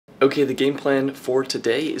Okay, the game plan for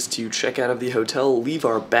today is to check out of the hotel, leave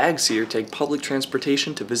our bags here, take public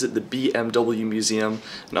transportation to visit the BMW Museum,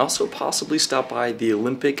 and also possibly stop by the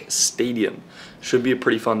Olympic Stadium. Should be a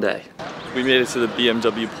pretty fun day. We made it to the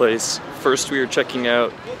BMW place. First we were checking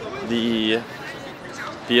out the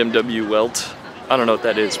BMW Welt. I don't know what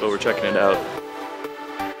that is, but we're checking it out.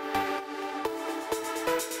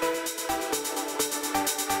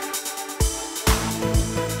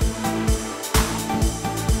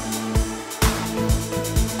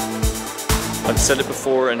 I've said it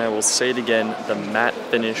before and I will say it again, the matte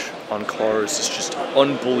finish on cars is just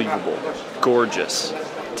unbelievable. Gorgeous.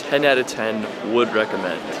 10 out of 10, would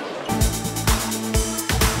recommend.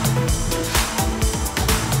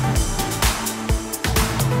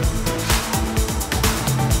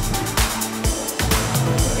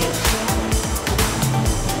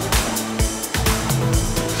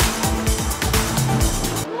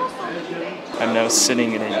 I'm now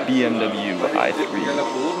sitting in a BMW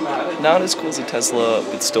i3. Not as cool as a Tesla,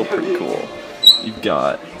 but still pretty cool. You've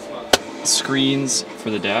got screens for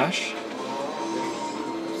the dash.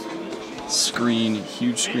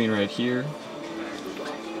 Huge screen right here.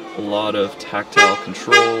 A lot of tactile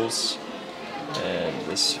controls. And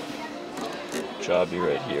this jobby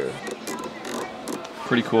right here.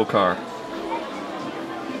 Pretty cool car.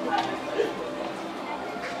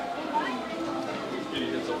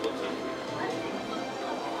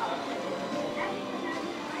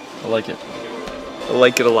 I like it. I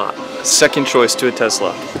like it a lot. Second choice to a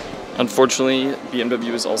Tesla. Unfortunately,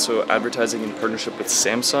 BMW is also advertising in partnership with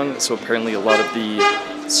Samsung, so apparently a lot of the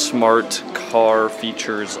smart car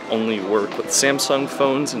features only work with Samsung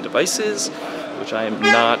phones and devices, which I am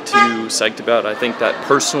not too psyched about. I think that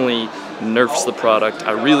personally nerfs the product.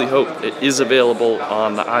 I really hope it is available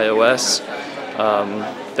on the iOS.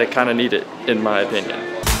 They kind of need it, in my opinion.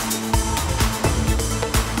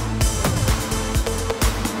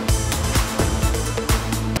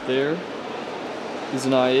 There is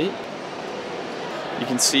an i8. You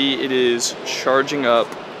can see it is charging up,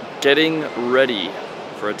 getting ready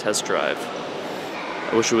for a test drive.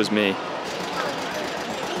 I wish it was me.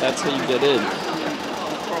 That's how you get in.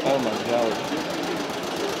 Oh my god.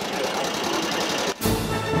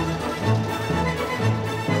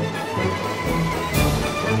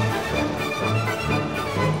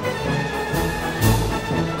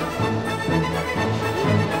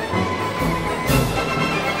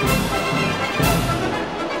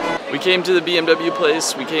 We came to the BMW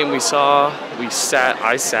place, I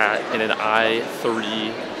sat in an i3,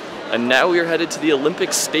 and now we are headed to the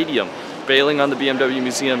Olympic Stadium, bailing on the BMW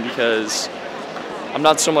Museum because I'm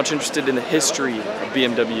not so much interested in the history of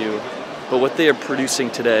BMW, but what they are producing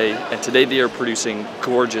today, and today they are producing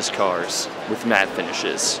gorgeous cars with matte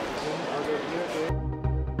finishes.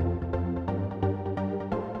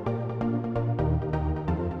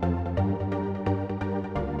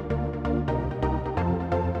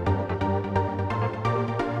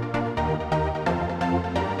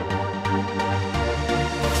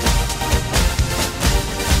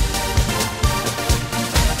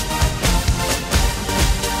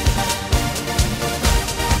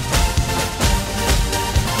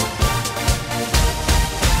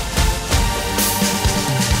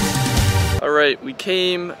 Alright, we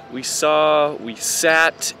came, we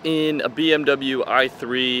sat in a BMW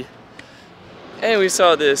i3, and we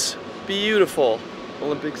saw this beautiful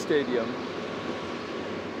Olympic Stadium.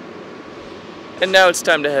 And now it's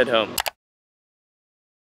time to head home.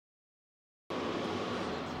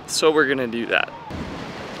 So we're gonna do that.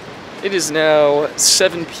 It is now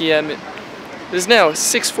 7 p.m. It is now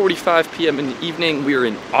 6:45 p.m. in the evening. We are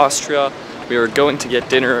in Austria. We are going to get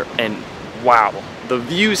dinner, and wow, the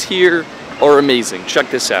views here are amazing. Check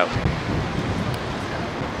this out.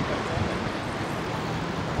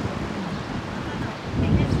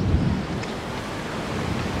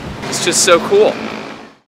 It's just so cool.